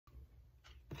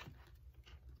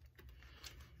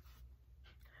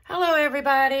Hello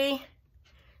everybody,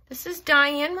 this is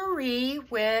Diane Marie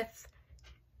with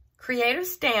Creative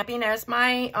Stamping as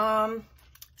my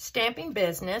stamping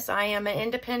business. I am an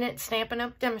independent Stampin'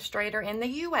 Up demonstrator in the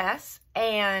US,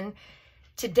 and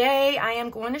today I am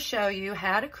going to show you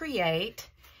how to create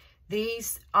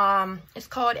these, it's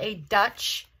called a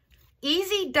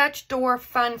Easy Dutch Door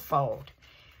Fun Fold.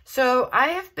 So I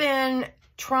have been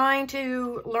trying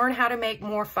to learn how to make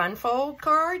more fun fold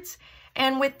cards,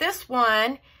 and with this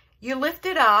one, you lift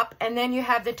it up, and then you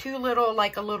have the two little,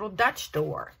 like a little Dutch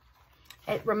door.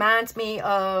 It reminds me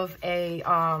of a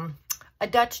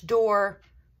Dutch door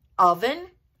oven,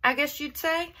 I guess you'd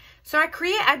say. So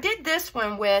I did this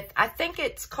one with, I think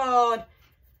it's called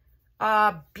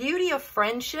Beauty of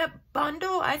Friendship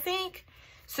bundle, I think.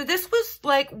 So this was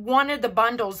like one of the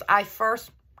bundles I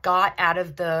first got out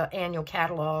of the annual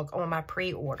catalog on my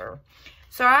pre-order.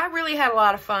 So I really had a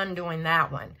lot of fun doing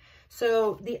that one.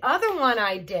 So the other one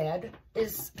I did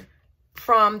is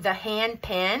from the Hand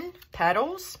Pen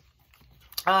Petals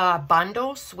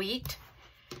bundle suite.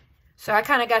 So I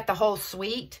kind of got the whole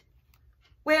suite.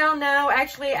 Well, no,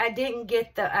 actually I didn't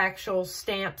get the actual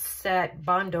stamp set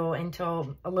bundle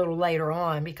until a little later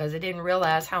on because I didn't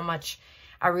realize how much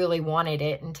I really wanted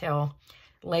it until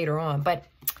later on. But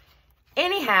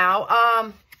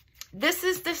anyhow, this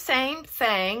is the same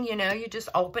thing, you know, you just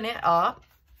open it up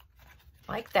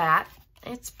like that.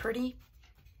 It's pretty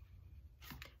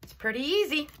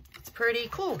easy. It's pretty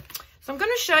cool. So I'm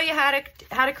going to show you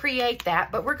how to create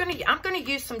that, but I'm going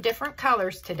to use some different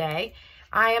colors today.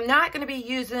 I am not going to be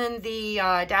using the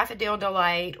Daffodil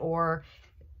Delight or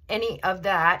any of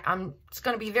that. It's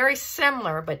going to be very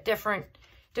similar, but different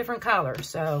colors.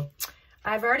 So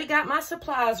I've already got my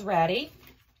supplies ready.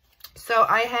 So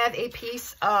I have a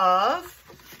piece of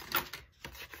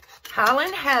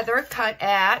Highland Heather cut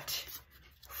at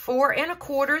 4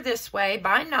 1/4 this way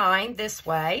by 9 this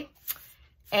way.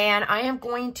 And I am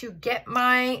going to get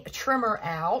my trimmer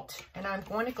out, and I'm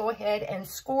going to go ahead and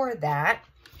score that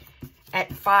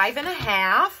at 5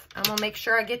 1/2. I'm going to make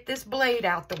sure I get this blade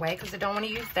out the way because I don't want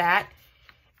to use that.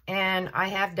 And I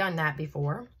have done that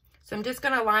before. So I'm just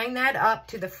going to line that up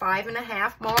to the 5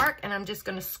 1/2 mark, and I'm just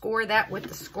going to score that with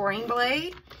the scoring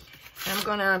blade. And I'm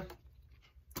going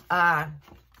to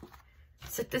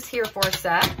sit this here for a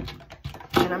sec,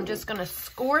 and I'm just going to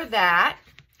score that,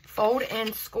 fold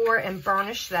and score and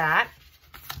burnish that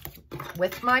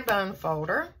with my bone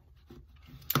folder.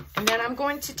 And then I'm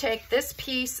going to take this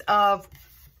piece of,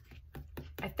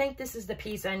 I think this is the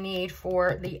piece I need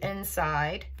for the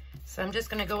inside. So I'm just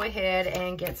going to go ahead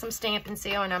and get some Stampin'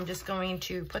 Seal, and I'm just going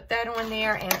to put that on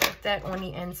there and put that on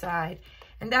the inside.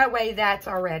 And that way that's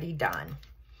already done.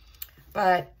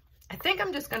 But I think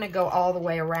I'm just going to go all the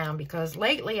way around because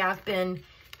lately I've been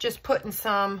just putting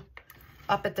some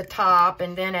up at the top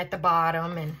and then at the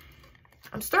bottom. And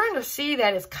I'm starting to see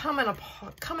that it's coming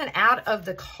out of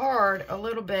the card a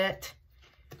little bit.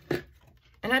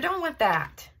 And I don't want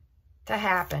that to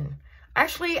happen.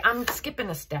 Actually, I'm skipping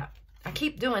a step. I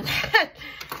keep doing that.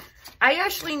 I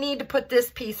actually need to put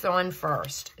this piece on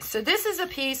first. So this is a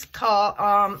piece called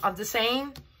of the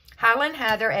same Highland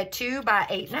Heather at 2 by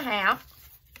 8 1/2.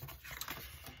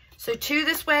 So 2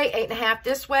 this way, 8 1/2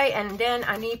 this way, and then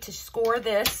I need to score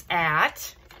this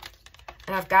at,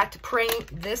 and I've got to print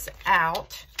this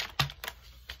out,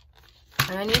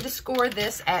 and I need to score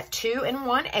this at 2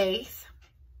 1/8.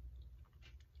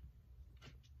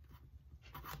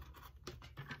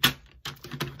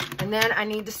 And then I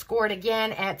need to score it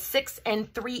again at 6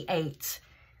 3/8.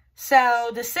 So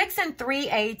the 6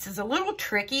 3/8 is a little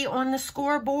tricky on the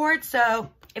scoreboard.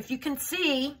 So if you can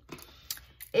see,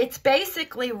 it's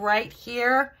basically right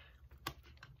here.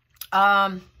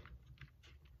 So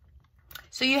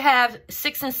you have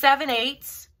 6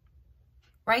 7/8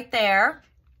 right there.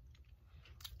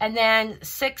 And then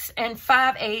 6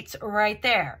 5/8 right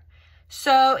there.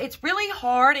 So it's really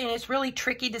hard and it's really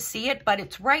tricky to see it, but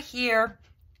it's right here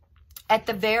at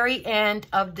the very end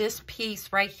of this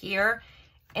piece right here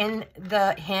in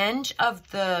the hinge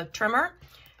of the trimmer.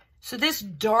 So this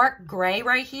dark gray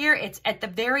right here, it's at the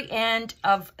very end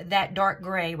of that dark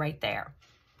gray right there.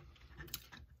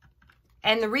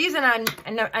 And the reason I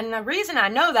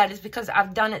know that is because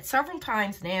I've done it several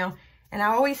times now, and I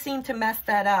always seem to mess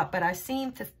that up, but I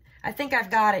think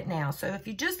I've got it now. So if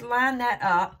you just line that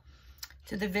up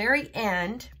to the very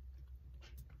end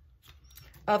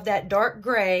of that dark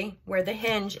gray where the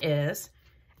hinge is,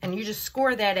 and you just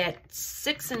score that at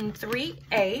 6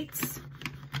 3/8.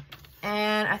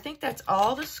 And I think that's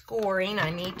all the scoring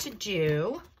I need to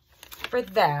do for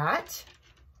that.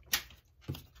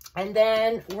 And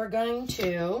then we're going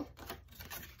to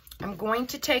I'm going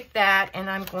to take that and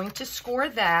I'm going to score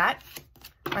that.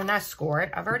 Or not score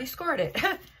it, I've already scored it.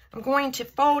 I'm going to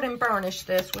fold and burnish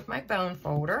this with my bone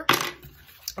folder.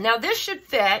 Now this should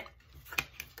fit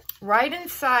right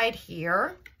inside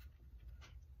here.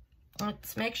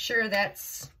 Let's make sure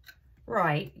that's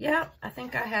right. Yeah, I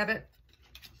think I have it.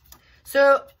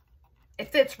 So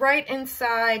it fits right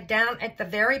inside down at the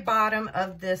very bottom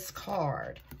of this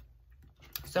card.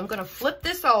 So I'm going to flip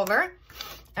this over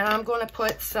and I'm going to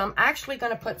put some, actually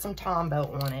going to put some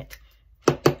Tombow on it.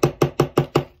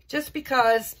 Just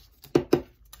because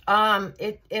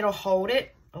it'll hold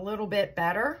it a little bit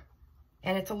better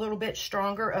and it's a little bit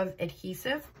stronger of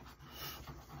adhesive.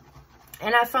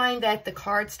 And I find that the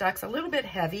cardstock's a little bit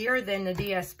heavier than the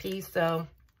DSP, so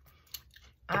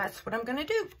that's what I'm going to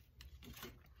do.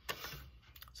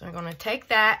 So I'm going to take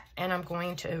that and I'm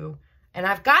going to, and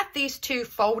I've got these two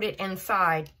folded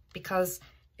inside because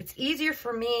it's easier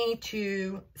for me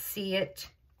to see it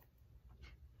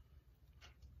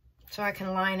so I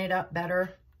can line it up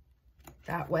better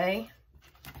that way.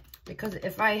 Because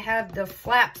if I have the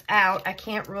flaps out, I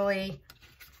can't really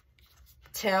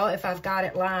tell if I've got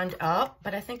it lined up,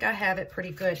 but I think I have it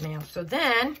pretty good now. So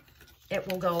then it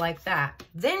will go like that.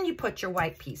 Then you put your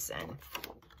white piece in,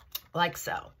 like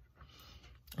so.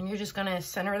 And you're just gonna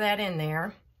center that in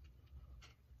there.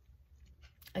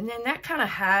 And then that kind of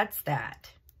hides that.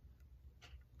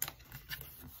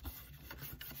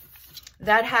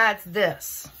 That hides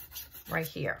this right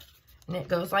here. And it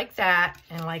goes like that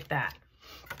and like that.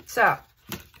 So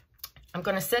I'm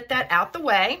gonna set that out the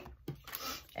way.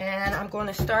 And I'm going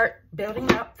to start building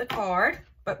up the card.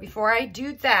 But before I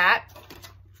do that,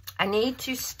 I need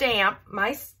to stamp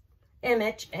my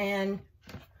image. And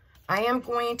I am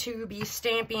going to be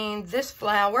stamping this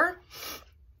flower.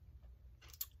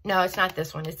 No, it's not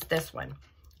this one. It's this one.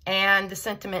 And the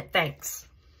sentiment thanks.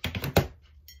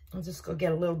 I'll just go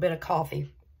get a little bit of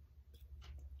coffee.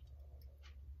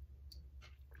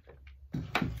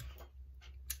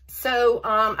 So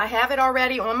I have it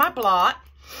already on my block.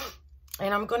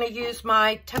 And I'm going to use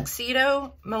my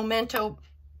Tuxedo Memento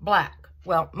Black.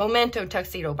 Well, Memento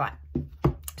Tuxedo Black.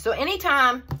 So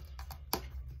anytime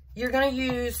you're going to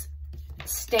use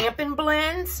Stampin'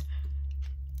 Blends,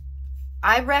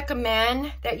 I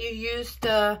recommend that you use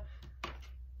the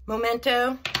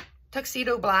Memento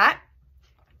Tuxedo Black.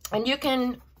 And you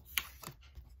can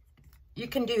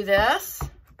do this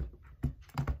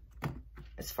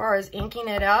as far as inking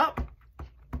it up.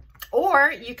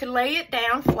 Or you can lay it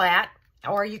down flat.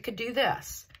 Or you could do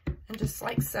this, and just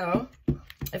like so.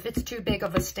 If it's too big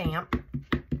of a stamp,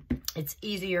 it's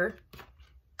easier.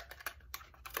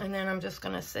 And then I'm just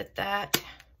going to sit that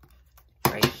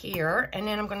right here. And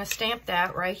then I'm going to stamp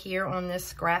that right here on this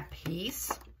scrap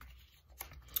piece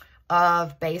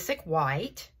of basic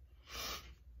white.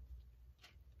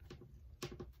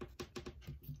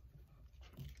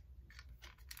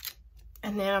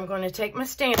 And then I'm going to take my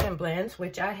Stampin' Blends,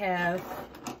 which I have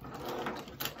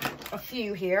a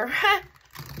few here.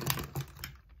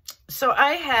 So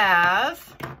I have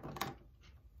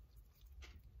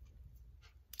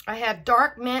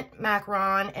dark mint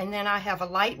macaron, and then I have a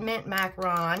light mint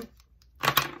macaron,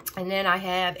 and then I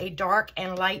have a dark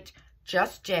and light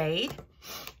just jade,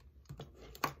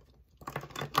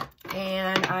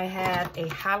 and I have a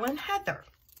Highland Heather,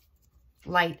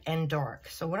 light and dark.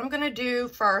 So what I'm going to do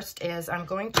first is I'm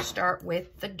going to start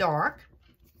with the dark.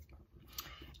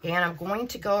 And I'm going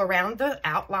to go around the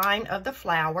outline of the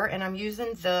flower, and I'm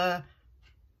using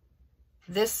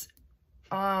this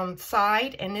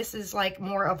side, and this is like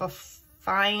more of a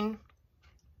fine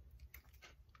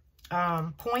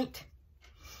point.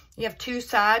 You have two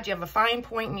sides. You have a fine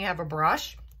point and you have a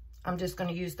brush. I'm just going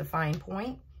to use the fine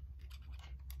point.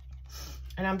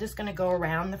 And I'm just going to go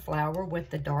around the flower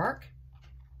with the dark.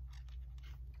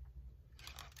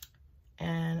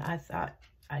 And I thought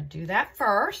I'd do that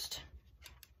first.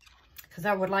 Because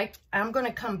I'm going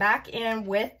to come back in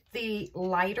with the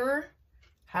lighter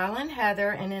Highland Heather,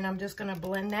 and then I'm just going to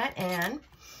blend that in.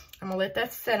 I'm going to let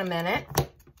that sit a minute.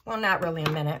 Well, not really a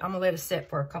minute. I'm going to let it sit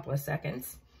for a couple of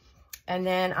seconds. And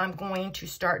then I'm going to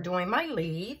start doing my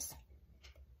leaves.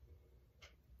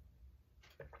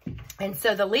 And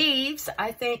so the leaves,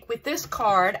 I think with this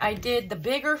card, I did the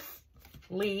bigger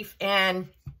leaf and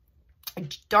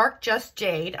dark just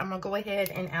jade. I'm going to go ahead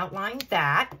and outline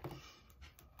that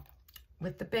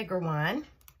with the bigger one.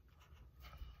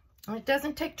 And it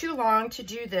doesn't take too long to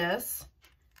do this.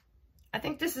 I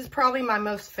think this is probably my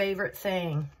most favorite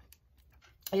thing,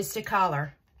 is to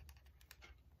color.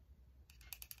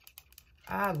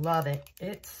 I love it.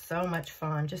 It's so much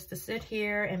fun just to sit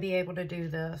here and be able to do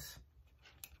this.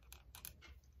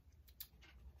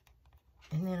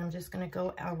 And then I'm just going to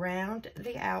go around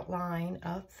the outline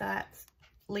of that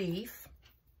leaf.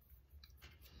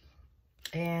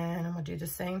 And I'm going to do the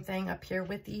same thing up here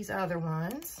with these other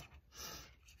ones.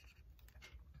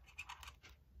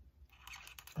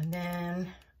 And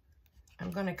then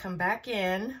I'm going to come back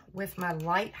in with my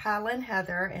light Highland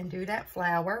Heather and do that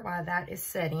flower while that is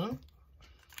setting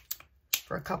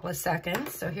for a couple of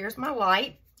seconds. So here's my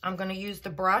light. I'm going to use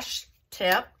the brush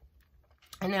tip,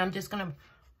 and then I'm just going to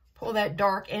pull that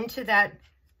dark into that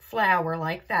flower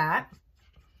like that.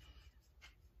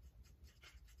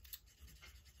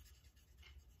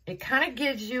 It kind of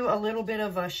gives you a little bit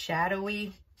of a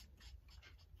shadowy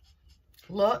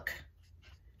look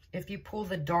if you pull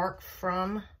the dark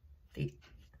from the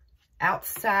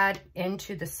outside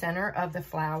into the center of the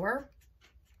flower.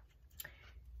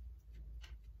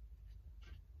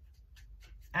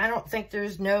 I don't think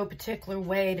there's no particular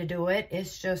way to do it.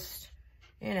 It's just,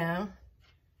 you know,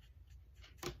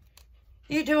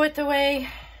 you do it the way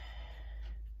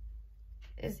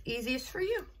is easiest for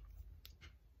you.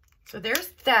 So there's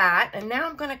that. And now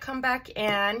I'm going to come back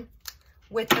in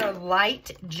with the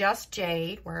light Just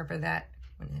Jade, wherever that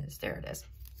one is. There it is.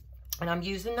 And I'm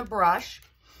using the brush.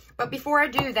 But before I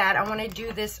do that, I want to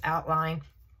do this outline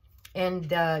in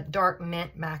the dark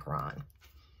mint macaron.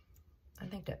 I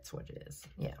think that's what it is.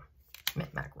 Yeah,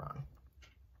 mint macaron.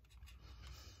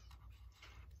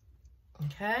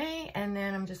 Okay, and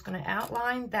then I'm just going to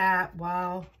outline that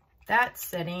while that's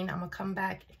sitting. I'm going to come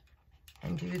back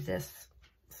and do this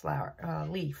flower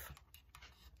leaf.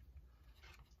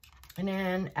 And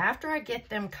then after I get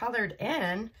them colored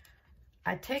in,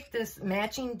 I take this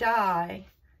matching die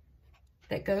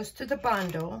that goes to the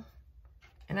bundle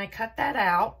and I cut that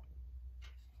out.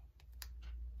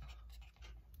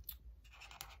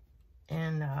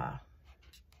 And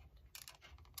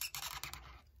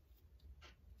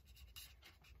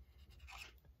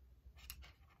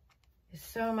it's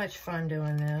so much fun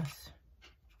doing this.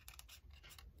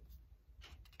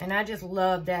 And I just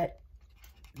love that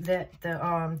the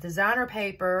designer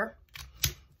paper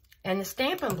and the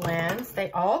Stampin' Blends,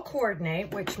 they all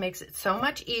coordinate, which makes it so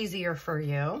much easier for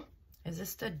you. Is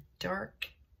this the dark?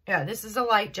 Yeah, this is a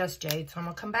light Just Jade. So I'm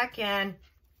going to come back in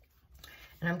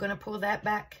and I'm going to pull that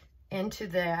back into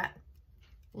that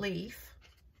leaf.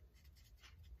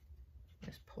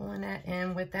 Just pulling that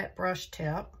in with that brush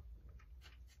tip.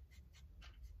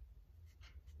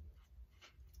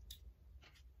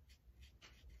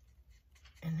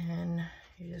 And then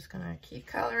you're just going to keep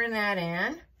coloring that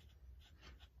in.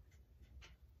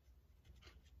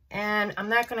 And I'm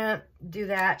not going to do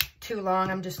that too long.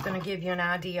 I'm just going to give you an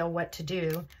idea of what to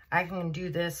do. I can do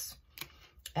this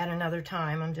at another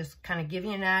time. I'm just kind of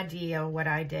giving you an idea of what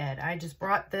I did. I just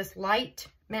brought this light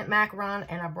mint macaron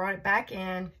and I brought it back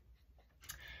in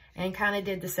and kind of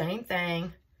did the same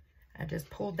thing. I just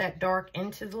pulled that dark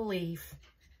into the leaf.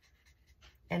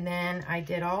 And then I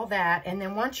did all that. And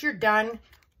then once you're done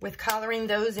with coloring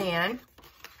those in,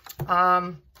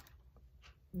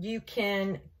 you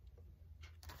can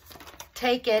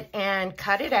take it and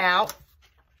cut it out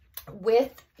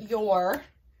with your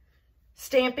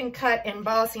Stampin' Cut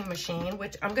embossing machine,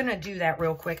 which I'm going to do that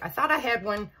real quick. I thought I had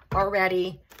one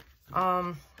already.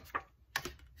 Thought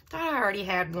I already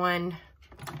had one.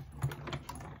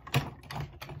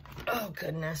 Oh,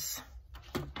 goodness.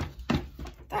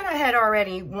 Thought I had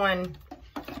already one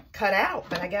cut out,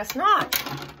 but I guess not.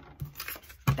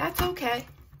 That's okay.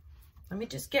 Let me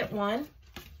just get one.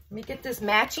 Let me get this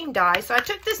matching die. So I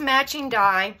took this matching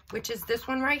die, which is this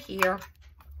one right here,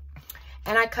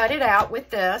 and I cut it out with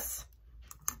this.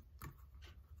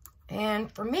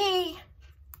 And for me,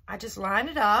 I just line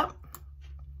it up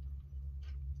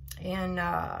and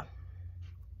I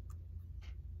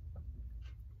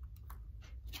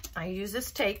use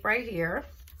this tape right here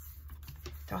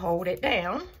to hold it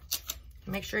down.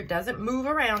 Make sure it doesn't move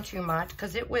around too much,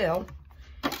 because it will.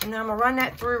 And then I'm going to run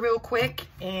that through real quick,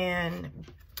 and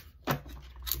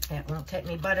it won't take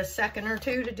me but a second or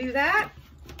two to do that.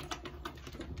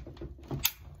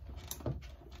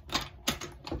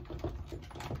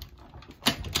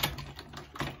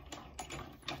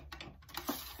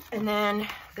 And then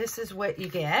this is what you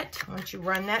get once you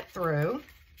run that through.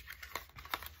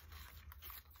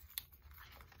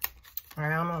 All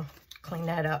right, I'm going to clean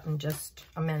that up in just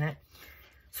a minute.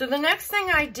 So the next thing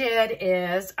I did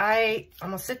is I'm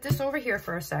going to sit this over here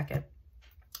for a second.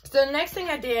 So the next thing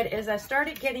I did is I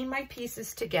started getting my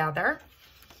pieces together.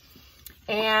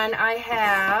 And I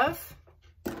have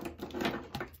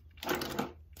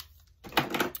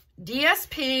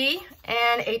DSP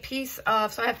and a piece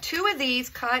of, so I have two of these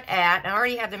cut at, I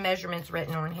already have the measurements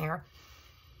written on here.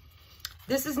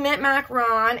 This is mint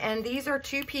macaron, and these are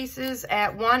 2 pieces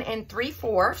at 1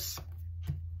 3/4.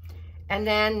 And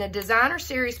then the designer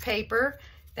series paper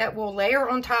that will layer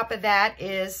on top of that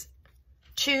is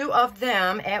 2 of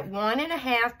them at 1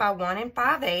 1/2 by 1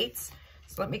 5/8.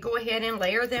 So let me go ahead and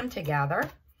layer them together.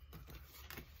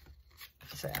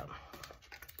 So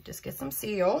just get some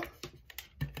seal.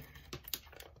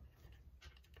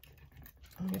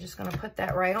 And you're just going to put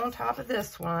that right on top of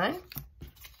this one.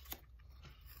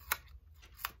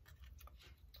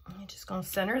 And you're just going to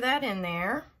center that in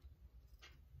there.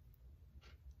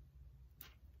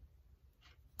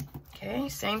 Okay,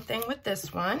 same thing with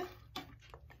this one.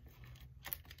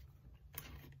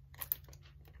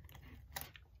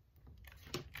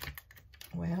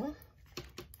 Well,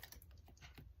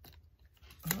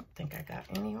 I don't think I got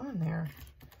any on there.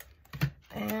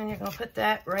 And you're going to put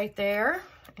that right there,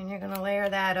 and you're going to layer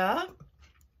that up.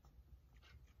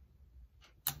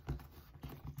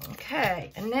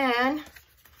 Okay, and then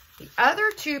the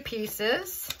other 2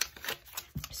 pieces.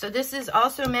 So this is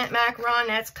also mint macaron.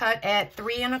 That's cut at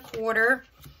 3 1/4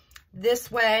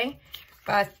 this way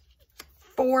by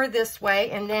 4 this way.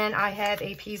 And then I have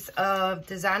a piece of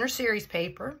designer series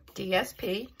paper,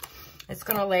 DSP. It's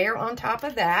going to layer on top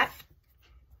of that.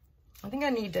 I think I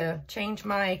need to change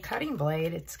my cutting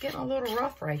blade. It's getting a little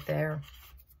rough right there.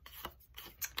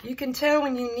 You can tell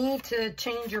when you need to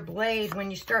change your blade when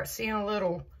you start seeing a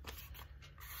little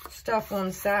stuff on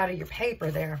the side of your paper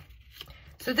there.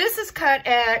 So this is cut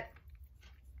at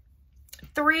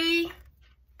 3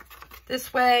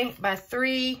 this way by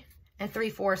 3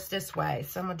 3/4 this way.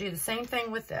 So I'm going to do the same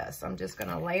thing with this. I'm just going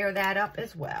to layer that up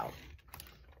as well.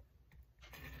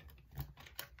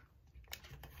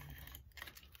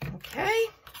 Okay.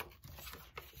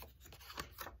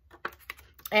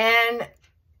 And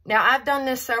now I've done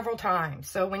this several times.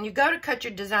 So when you go to cut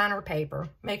your designer paper,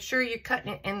 make sure you're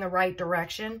cutting it in the right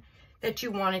direction that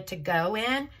you want it to go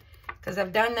in. Because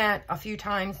I've done that a few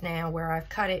times now where I've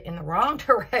cut it in the wrong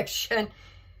direction.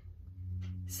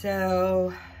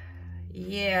 So,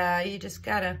 yeah, you just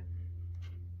gotta,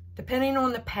 depending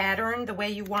on the pattern, the way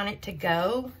you want it to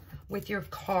go with your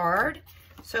card.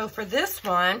 So for this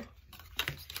one,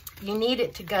 you need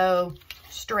it to go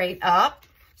straight up.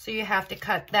 So you have to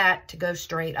cut that to go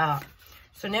straight up.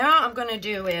 So now what I'm gonna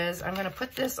do is, I'm gonna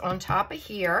put this on top of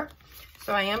here.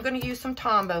 So I am gonna use some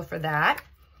Tombow for that,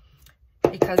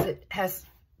 because it has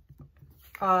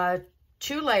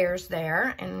 2 layers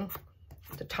there, and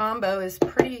the Tombow is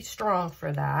pretty strong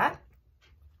for that.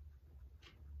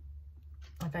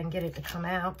 If I can get it to come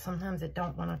out. Sometimes it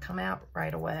don't want to come out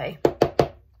right away.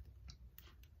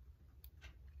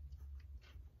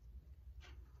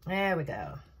 There we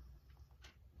go.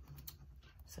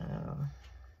 So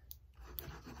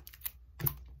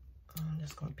I'm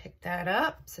just going to pick that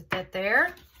up, sit that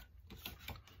there.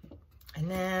 And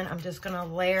then I'm just going to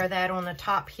layer that on the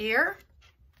top here.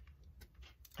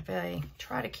 If I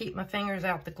try to keep my fingers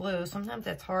out the glue, sometimes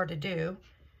that's hard to do.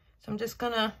 So I'm just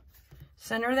going to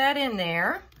center that in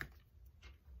there.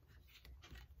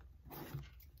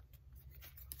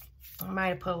 I might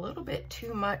have put a little bit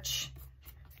too much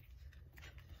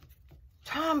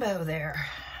Tombow there.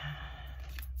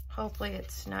 Hopefully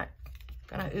it's not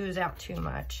going to ooze out too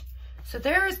much. So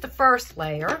there is the first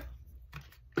layer.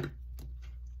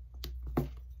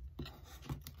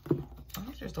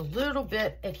 There's a little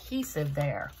bit adhesive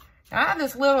there. Now I have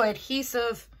this little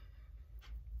adhesive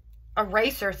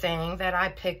eraser thing that I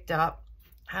picked up.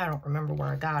 I don't remember where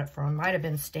I got it from. Might have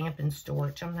been Stampin'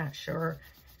 Storage, I'm not sure.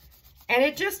 And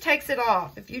it just takes it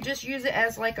off. If you just use it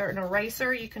as like an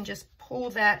eraser, you can just pull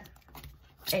that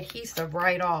adhesive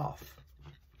right off.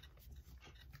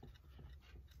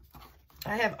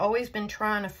 I have always been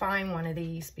trying to find one of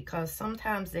these because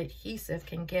sometimes the adhesive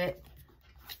can get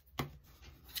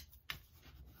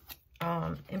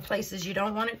in places you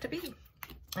don't want it to be.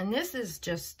 And this is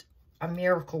just a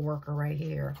miracle worker right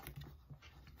here.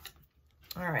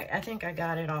 All right, I think I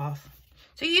got it off.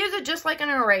 So you use it just like an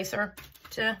eraser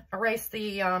to erase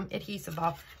the adhesive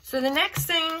off. So the next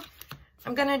thing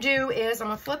I'm gonna do is I'm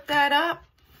gonna flip that up,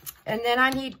 and then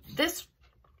I need this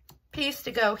piece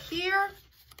to go here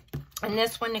and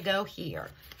this one to go here.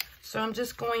 So I'm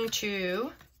just going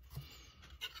to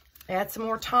add some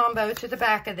more Tombow to the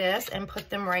back of this and put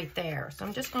them right there. So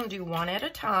I'm just going to do one at a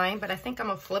time, but I think I'm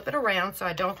going to flip it around so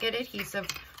I don't get adhesive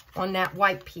on that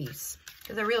white piece,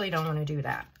 because I really don't want to do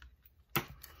that.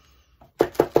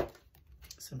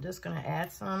 So I'm just going to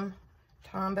add some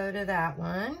Tombow to that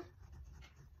one.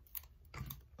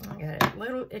 I got a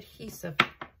little adhesive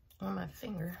on my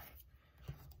finger.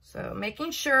 So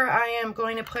making sure I am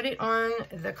going to put it on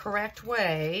the correct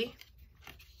way.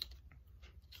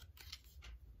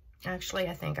 Actually,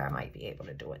 I think I might be able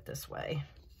to do it this way.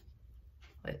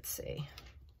 Let's see.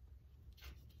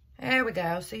 There we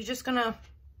go. So you're just gonna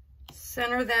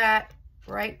center that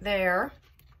right there.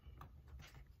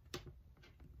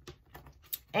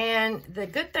 And the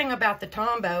good thing about the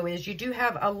Tombow is you do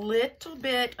have a little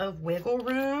bit of wiggle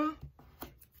room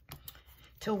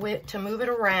to move it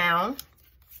around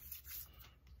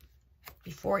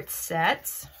before it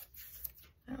sets.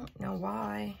 I don't know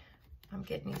why I'm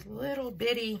getting these little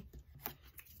bitty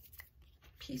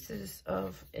pieces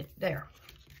of it there.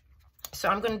 So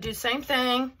I'm going to do the same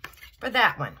thing for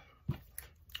that one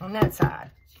on that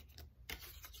side.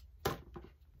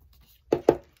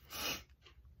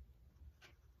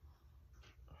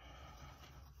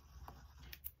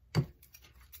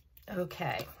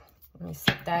 Okay, let me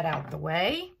set that out the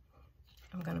way.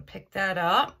 I'm going to pick that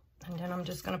up, and then I'm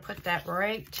just going to put that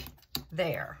right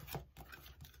there.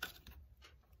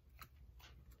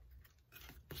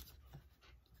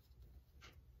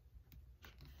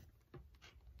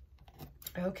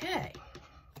 Okay,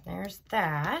 there's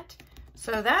that.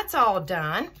 So that's all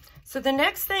done. So the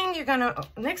next thing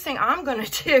I'm gonna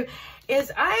do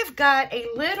is I've got a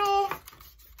little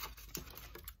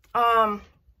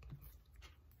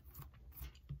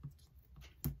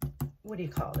what do you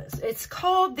call this? It's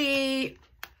called the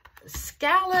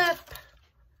Scallop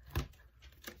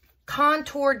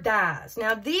Contour Dies.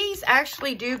 Now these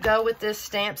actually do go with this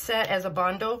stamp set as a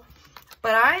bundle,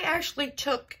 but I actually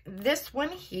took this one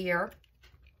here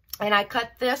and I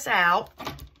cut this out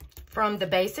from the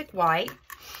basic white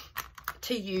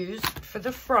to use for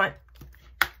the front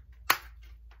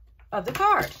of the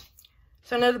card.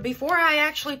 So now before I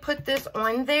actually put this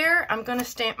on there, I'm going to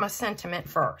stamp my sentiment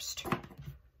first.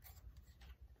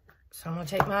 So I'm going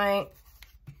to take my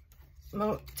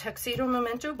Tuxedo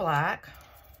Memento Black,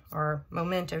 or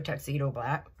Memento Tuxedo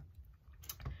Black,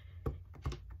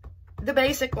 the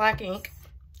basic black ink,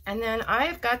 and then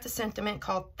I've got the sentiment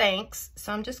called Thanks.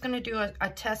 So I'm just going to do a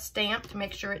test stamp to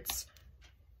make sure it's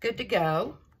good to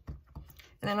go.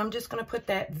 And then I'm just going to put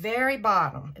that very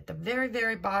bottom, at the very,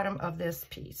 very bottom of this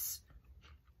piece.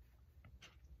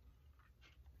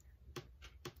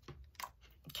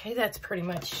 Okay, that's pretty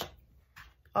much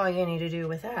all you need to do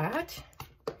with that.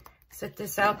 Set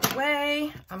this out the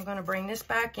way. I'm going to bring this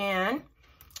back in.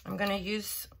 I'm going to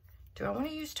use, do I want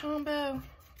to use Tombow?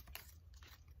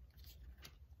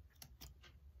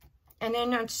 And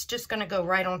then I'm just going to go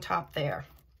right on top there.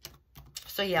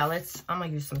 So yeah, I'm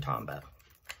going to use some Tombow.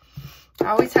 I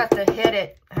always have to hit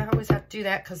it. I always have to do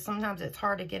that because sometimes it's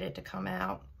hard to get it to come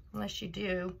out unless you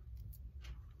do.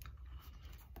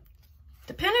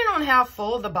 Depending on how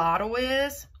full the bottle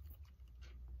is,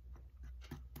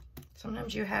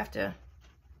 sometimes you have to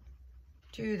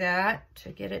do that to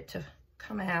get it to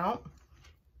come out.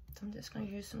 So I'm just going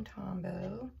to use some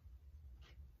Tombow.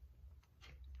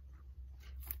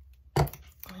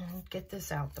 And get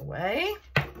this out the way.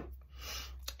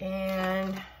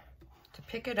 And to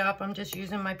pick it up, I'm just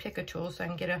using my picker tool so I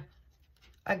can get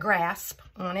a grasp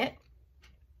on it.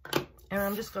 And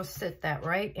I'm just going to sit that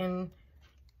right in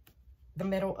the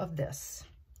middle of this.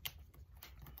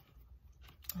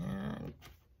 And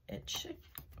it should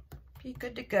be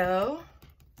good to go.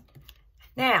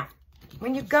 Now,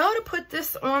 when you go to put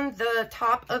this on the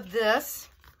top of this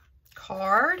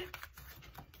card,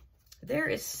 there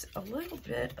is a little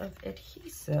bit of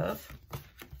adhesive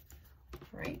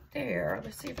right there.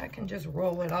 Let's see if I can just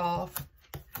roll it off.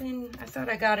 And I thought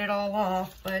I got it all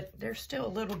off, but there's still a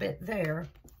little bit there.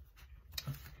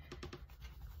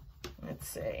 Let's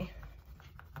see.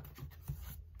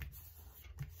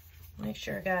 Make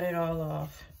sure I got it all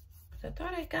off. I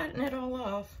thought I'd gotten it all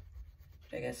off,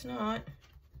 but I guess not.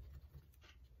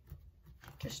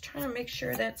 Just trying to make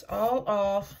sure that's all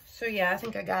off. So yeah, I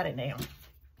think I got it now.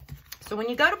 So when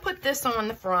you go to put this on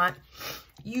the front,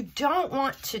 you don't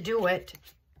want to do it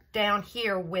down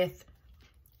here with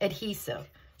adhesive.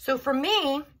 So for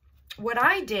me, what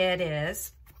I did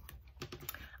is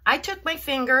I took my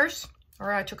fingers,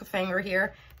 or I took a finger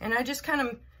here, and I just kind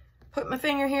of put my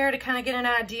finger here to kind of get an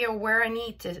idea where I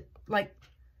need to like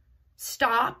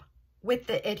stop with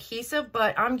the adhesive,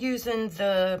 but I'm using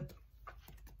the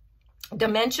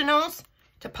dimensionals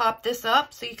to pop this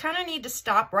up. So you kind of need to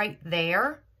stop right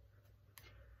there,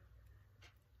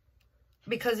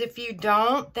 because if you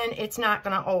don't, then it's not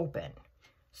going to open.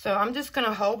 So I'm just going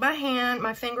to hold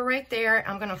my finger right there.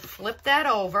 I'm going to flip that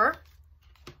over.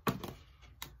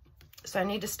 So I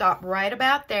need to stop right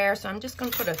about there. So I'm just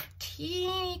going to put a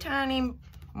teeny tiny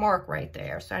mark right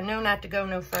there. So I know not to go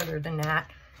no further than that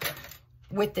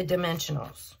with the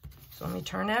dimensionals. So let me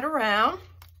turn that around.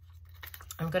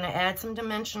 I'm going to add some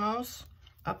dimensionals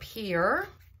up here.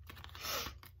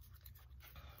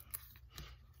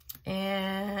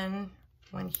 and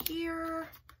one here,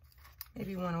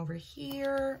 maybe one over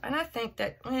here. And I think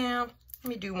that, well, let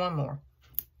me do one more.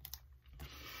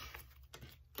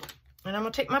 And I'm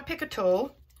going to take my picker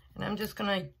tool, and I'm just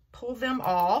going to pull them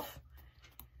off.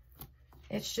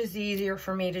 It's just easier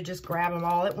for me to just grab them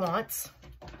all at once.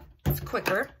 It's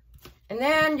quicker. And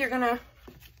then you're going to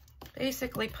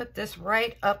basically put this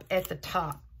right up at the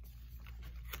top,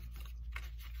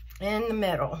 in the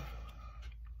middle.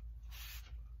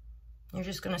 You're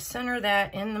just going to center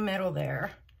that in the middle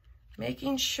there,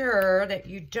 making sure that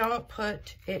you don't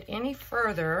put it any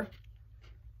further,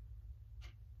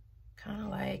 kind of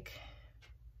like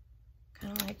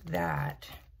that.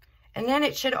 And then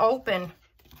it should open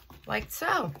like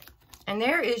so. And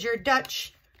there is your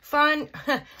Dutch fun,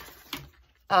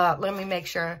 let me make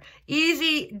sure,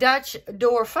 easy Dutch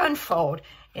door fun fold.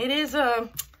 It is a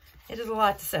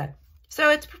lot to say.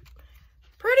 So it's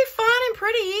pretty fun and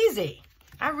pretty easy.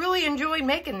 I really enjoyed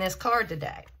making this card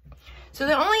today. So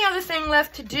the only other thing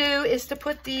left to do is to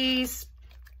put these,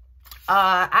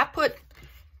 let's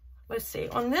see,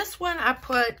 on this one I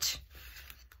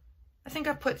think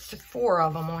I put 4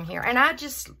 of them on here. And I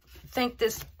just think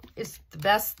this is the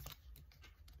best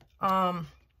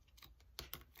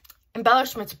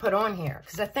embellishment to put on here,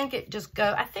 because I think it just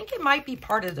I think it might be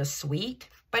part of the suite.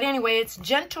 But anyway, it's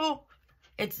gentle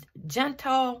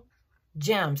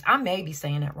gems. I may be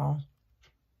saying that wrong.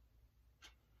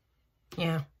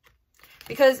 Yeah.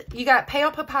 Because you got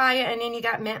pale papaya and then you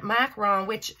got mint macaron,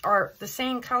 which are the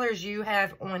same colors you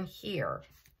have on here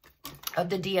of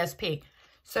the DSP.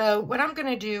 So what I'm going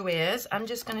to do is I'm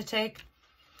just going to take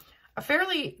a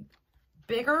fairly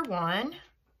bigger one.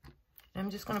 I'm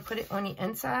just going to put it on the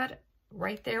inside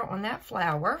right there on that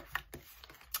flower.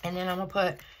 And then I'm going to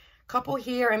put a couple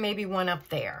here and maybe one up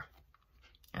there.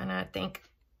 And I think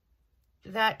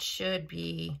that should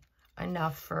be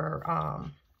enough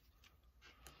for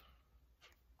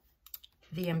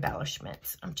the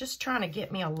embellishments. I'm just trying to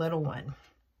get me a little one.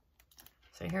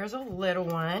 So here's a little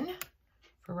one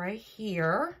for right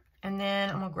here. And then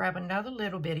I'm going to grab another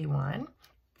little bitty one.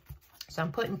 So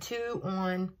I'm putting 2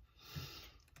 on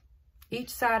each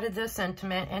side of the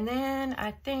sentiment. And then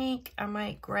I think I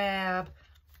might grab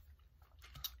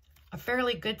a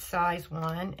fairly good size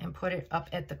one and put it up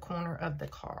at the corner of the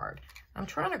card. I'm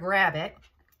trying to grab it.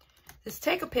 This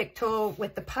Take-A-Pick tool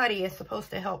with the putty is supposed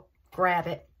to help grab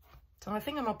it. So I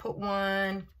think I'm going to put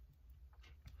one.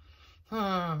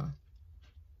 So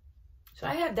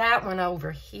I have that one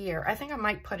over here. I think I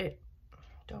might put it,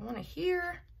 do I want it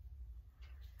here?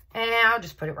 And I'll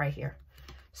just put it right here.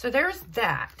 So there's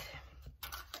that.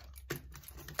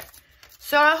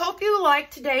 So I hope you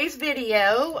liked today's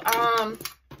video.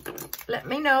 Let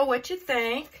me know what you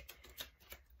think.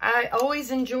 I always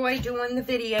enjoy doing the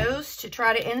videos to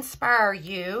try to inspire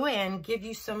you and give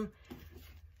you some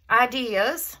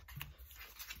ideas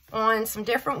on some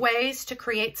different ways to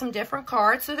create some different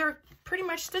cards. So they're pretty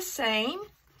much the same,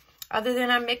 other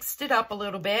than I mixed it up a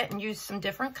little bit and used some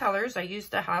different colors. I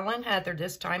used the Highland Heather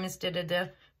this time instead of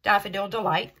the Daffodil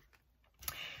Delight.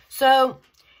 So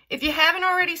if you haven't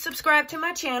already subscribed to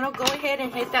my channel, go ahead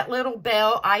and hit that little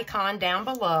bell icon down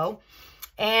below.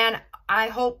 And I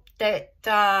hope that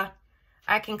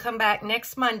I can come back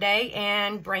next Monday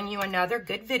and bring you another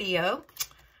good video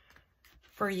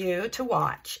for you to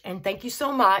watch. And thank you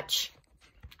so much.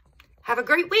 Have a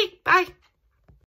great week. Bye.